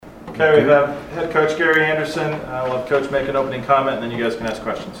Okay, we have head coach Gary Andersen. We'll have coach make an opening comment, and then you guys can ask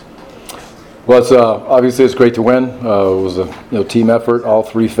questions. Well, it's obviously it's great to win. It was a team effort. All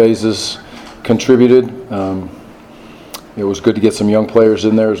three phases contributed. It was good to get some young players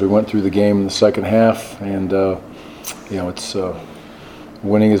in there as we went through the game in the second half, and it's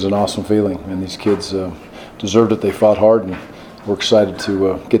winning is an awesome feeling, and these kids deserved it. They fought hard, and we're excited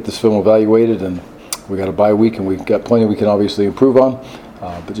to get this film evaluated. And we got a bye week, and we've got plenty we can obviously improve on.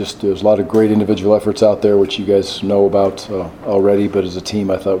 But just there's a lot of great individual efforts out there, which you guys know about already. But as a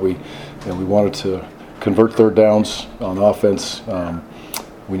team, I thought we wanted to convert third downs on offense.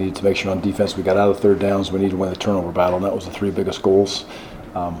 We needed to make sure on defense we got out of third downs. We needed to win the turnover battle, and that was the three biggest goals.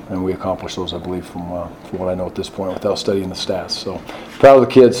 And we accomplished those, I believe, from what I know at this point without studying the stats. So proud of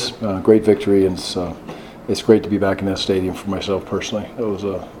the kids, great victory, and it's great to be back in that stadium for myself personally. It was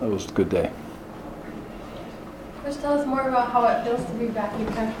a good day. Coach, tell us more about how it feels to be back in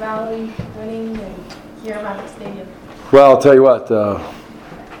Cache Valley, winning, and here at Magic Stadium. Well, I'll tell you what,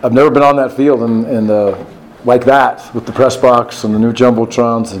 I've never been on that field and like that with the press box and the new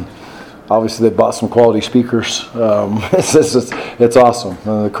jumbotrons, and obviously they bought some quality speakers. It's awesome.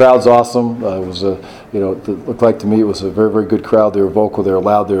 The crowd's awesome. It looked like to me it was a very, very good crowd. They were vocal, they were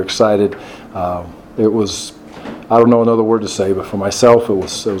loud, they were excited. It was, I don't know another word to say, but for myself it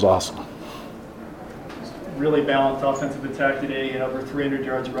was awesome. Really balanced offensive attack today, over 300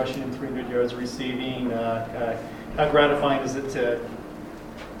 yards rushing and 300 yards receiving. How gratifying is it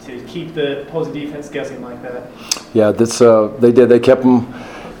to keep the opposing defense guessing like that? Yeah, they did. They kept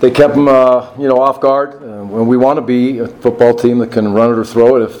them off guard. When we want to be a football team that can run it or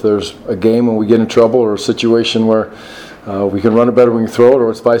throw it, if there's a game when we get in trouble or a situation where we can run it better when we can throw it, or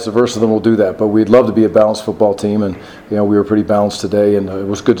it's vice versa, then we'll do that. But we'd love to be a balanced football team, and we were pretty balanced today, and it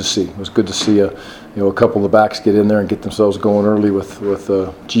was good to see. It was good to see a couple of the backs get in there and get themselves going early with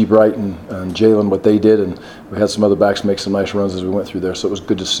G. Bright and Jalen, what they did, and we had some other backs make some nice runs as we went through there. So it was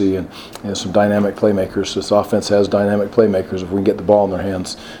good to see, and some dynamic playmakers. This offense has dynamic playmakers. If we can get the ball in their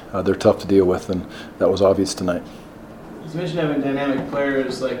hands, they're tough to deal with, and that was obvious tonight. You mentioned having dynamic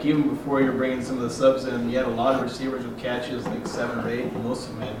players, like even before you're bringing some of the subs in, you had a lot of receivers with catches, like 7 or 8, and most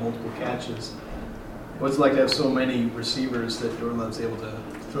of them had multiple catches. What's it like to have so many receivers that Jordan Love's able to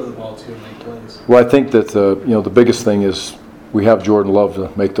throw the ball to and make plays? Well, I think that the biggest thing is we have Jordan Love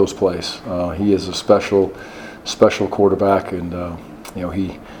to make those plays. He is a special quarterback, and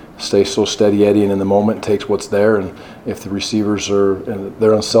he stays so steady Eddie, and in the moment takes what's there. And if the receivers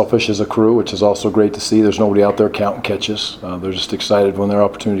they're unselfish as a crew, which is also great to see. There's nobody out there counting catches. They're just excited when their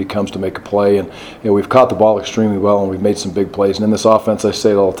opportunity comes to make a play. And we've caught the ball extremely well, and we've made some big plays. And in this offense, I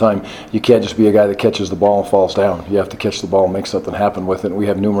say it all the time, you can't just be a guy that catches the ball and falls down. You have to catch the ball and make something happen with it. And we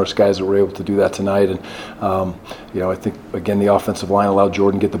have numerous guys that were able to do that tonight. And I think again the offensive line allowed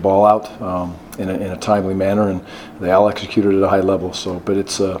Jordan to get the ball out in a timely manner, and they all executed at a high level. So, but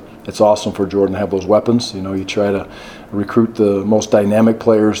it's awesome for Jordan to have those weapons. You try to recruit the most dynamic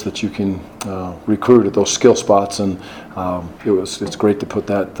players that you can recruit at those skill spots, and it's great to put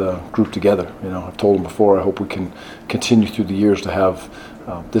that group together. I've told him before, I hope we can continue through the years to have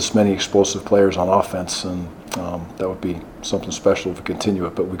this many explosive players on offense, and that would be something special if we continue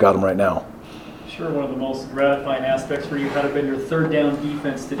it, but we got them right now. Sure, one of the most gratifying aspects for you had been your third down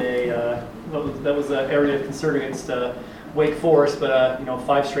defense today. That was an area of concern against Wake Forest, but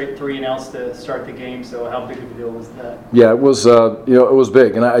 5 straight 3-and-outs to start the game. So how big of a deal was that? Yeah, it was. It was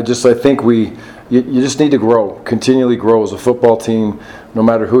big, and I think you just need to continually grow as a football team. No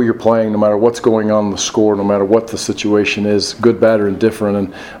matter who you're playing, no matter what's going on in the score, no matter what the situation is, good, bad, or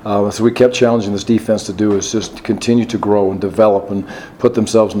indifferent. And so we kept challenging this defense to do is just continue to grow and develop and put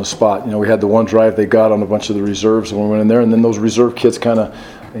themselves in the spot. We had the one drive they got on a bunch of the reserves when we went in there, and then those reserve kids kind of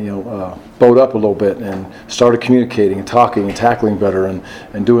bowed up a little bit and started communicating and talking and tackling better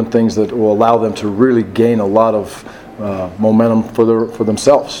and doing things that will allow them to really gain a lot of momentum for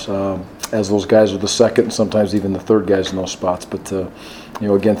themselves. As those guys are the second and sometimes even the third guys in those spots. But,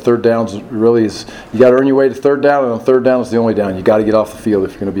 again, third downs really is – you got to earn your way to third down, and on third down is the only down. You got to get off the field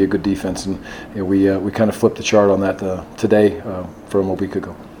if you're going to be a good defense. And we kind of flipped the chart on that today from a week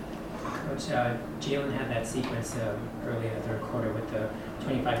ago. Coach, Jalen had that sequence early in the third quarter with the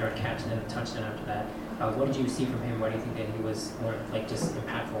 25-yard catch and then a touchdown after that. What did you see from him? Why do you think that he was more just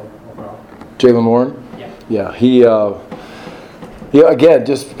impactful overall? Jalen Warren? Yeah. Yeah, again,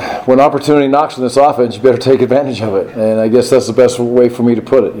 just when opportunity knocks on this offense, you better take advantage of it. And I guess that's the best way for me to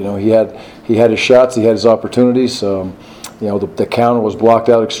put it. He had his shots, he had his opportunities. The counter was blocked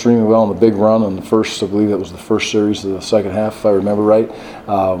out extremely well on the big run on the first, I believe that was the first series of the second half, if I remember right.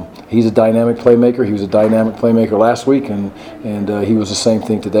 He's a dynamic playmaker. He was a dynamic playmaker last week, and he was the same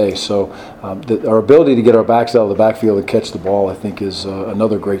thing today. So our ability to get our backs out of the backfield and catch the ball, I think, is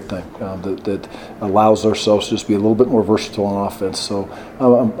another great thing that allows ourselves to just be a little bit more versatile on offense. So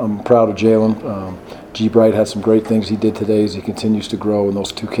I'm proud of Jalen. G. Bright had some great things he did today as he continues to grow, and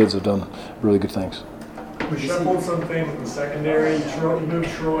those two kids have done really good things. We shuffled some things in the secondary. You moved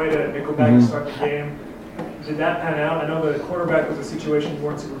Troy to nickelback to start the game. Did that pan out? I know the quarterback was a situation you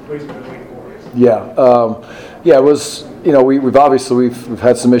weren't super pleased with the week for. Yeah, it was. We've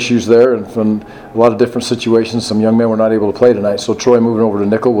had some issues there, and from a lot of different situations, some young men were not able to play tonight. So Troy moving over to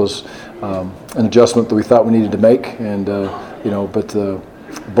nickel was an adjustment that we thought we needed to make, and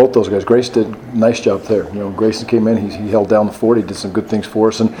both those guys. Grace did a nice job there. Grayson came in, he held down the fort, he did some good things for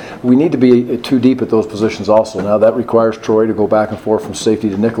us, and we need to be too deep at those positions also. Now that requires Troy to go back and forth from safety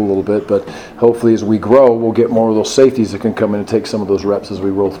to nickel a little bit, but hopefully as we grow, we'll get more of those safeties that can come in and take some of those reps as we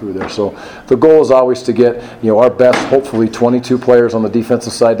roll through there. So the goal is always to get our best, hopefully 22 players on the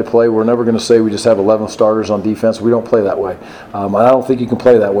defensive side to play. We're never going to say we just have 11 starters on defense. We don't play that way. I don't think you can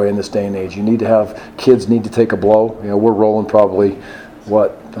play that way in this day and age. You need to have kids need to take a blow. We're rolling probably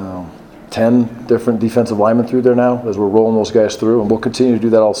 10 different defensive linemen through there now as we're rolling those guys through, and we'll continue to do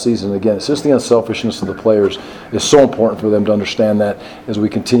that all season. Again, it's just the unselfishness of the players is so important for them to understand that as we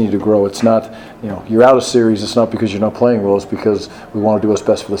continue to grow. It's not, you're out of series, it's not because you're not playing well, it's because we want to do what's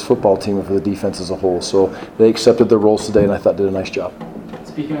best for this football team and for the defense as a whole. So they accepted their roles today, and I thought did a nice job.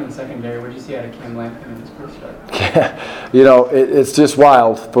 Speaking of the secondary, what did you see out of Cam Lampkin in his first start? It's just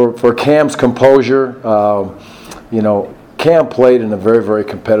wild. For Cam's composure, Cam played in a very, very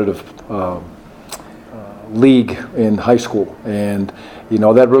competitive league in high school, and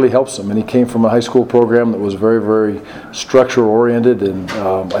that really helps him. And he came from a high school program that was very, very structure oriented, and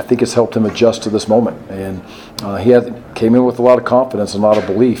I think it's helped him adjust to this moment. And he came in with a lot of confidence and a lot of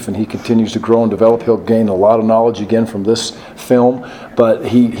belief, and he continues to grow and develop. He'll gain a lot of knowledge again from this film, but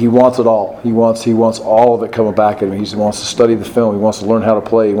he wants it all. He wants all of it coming back at him. He wants to study the film. He wants to learn how to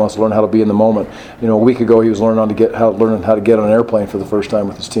play. He wants to learn how to be in the moment. A week ago he was learning how to get on an airplane for the first time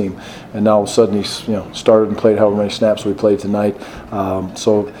with his team, and now all of a sudden he's started and played however many snaps we played tonight.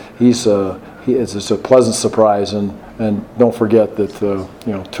 So it's a pleasant surprise, and don't forget that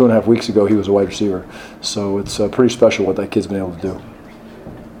 2.5 weeks ago he was a wide receiver. So it's pretty special what that kid's been able to do.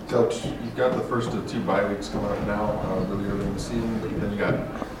 Coach, you've got the first of 2 bye weeks coming up now, really early in the season, but then you got a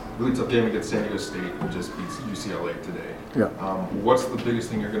really tough game against San Diego State, who just beats UCLA today. Yeah. What's the biggest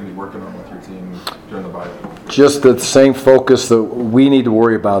thing you're going to be working on with your team during the bye week? Just the same focus that we need to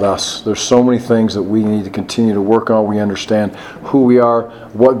worry about us. There's so many things that we need to continue to work on. We understand who we are,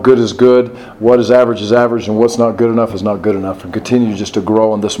 what good, what is average, and what's not good enough is not good enough, and continue just to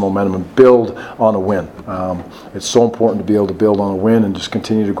grow on this momentum and build on a win. It's so important to be able to build on a win and just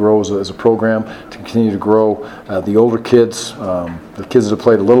continue to grow as a program, to continue to grow the older kids, the kids that have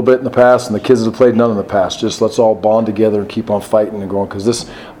played a little bit in the past and the kids that have played none in the past. Just let's all bond together and keep on fighting and growing, because this,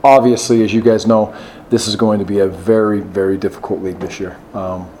 obviously, as you guys know, this is going to be a very, very difficult league this year.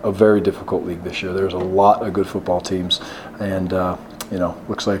 A very difficult league this year. There's a lot of good football teams, and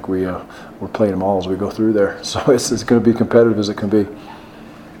looks like we're playing them all as we go through there. So it's going to be competitive as it can be.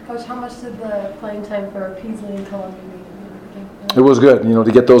 Coach, how much did the playing time for Peasley and Columbia mean? It was good,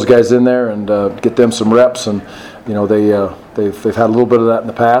 to get those guys in there and get them some reps, and they've had a little bit of that in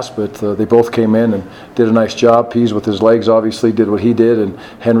the past, but they both came in and did a nice job. Pease with his legs obviously did what he did, and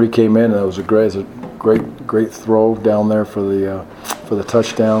Henry came in, and it was a great throw down there for the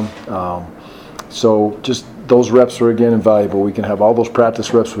touchdown. So just those reps are again invaluable. We can have all those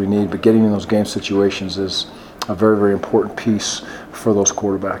practice reps we need, but getting in those game situations is a very, very important piece for those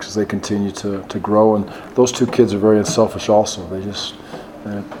quarterbacks as they continue to grow. And those two kids are very unselfish also.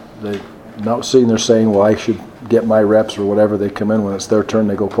 They're not sitting there saying, well, I should get my reps or whatever. They come in when it's their turn,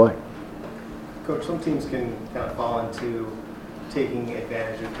 they go play. Coach, some teams can kind of fall into taking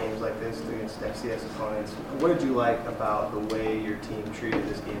advantage of games like this against FCS opponents. What did you like about the way your team treated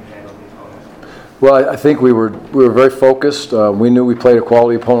this game, handled the opponent? Well, I think we were very focused. We knew we played a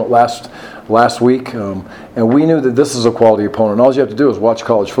quality opponent last week, and we knew that this is a quality opponent. All you have to do is watch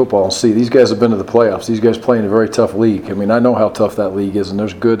college football and see these guys have been to the playoffs. These guys play in a very tough league. I mean, I know how tough that league is, and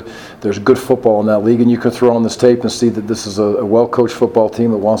there's good football in that league, and you can throw on this tape and see that this is a well-coached football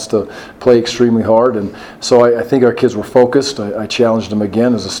team that wants to play extremely hard. And so I think our kids were focused. I challenged them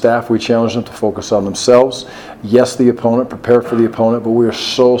again as a staff. We challenged them to focus on themselves yes, the opponent, prepare for the opponent, but we are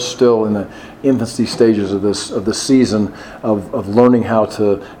so still in the infancy stages of this season of learning how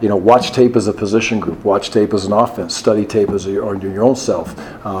to, watch tape as a position group, watch tape as an offense, study tape as your own self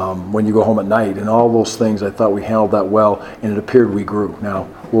when you go home at night, and all those things. I thought we handled that well, and it appeared we grew. Now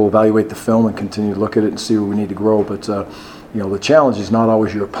we'll evaluate the film and continue to look at it and see where we need to grow, but the challenge is not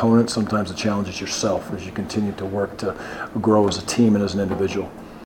always your opponent. Sometimes the challenge is yourself as you continue to work to grow as a team and as an individual.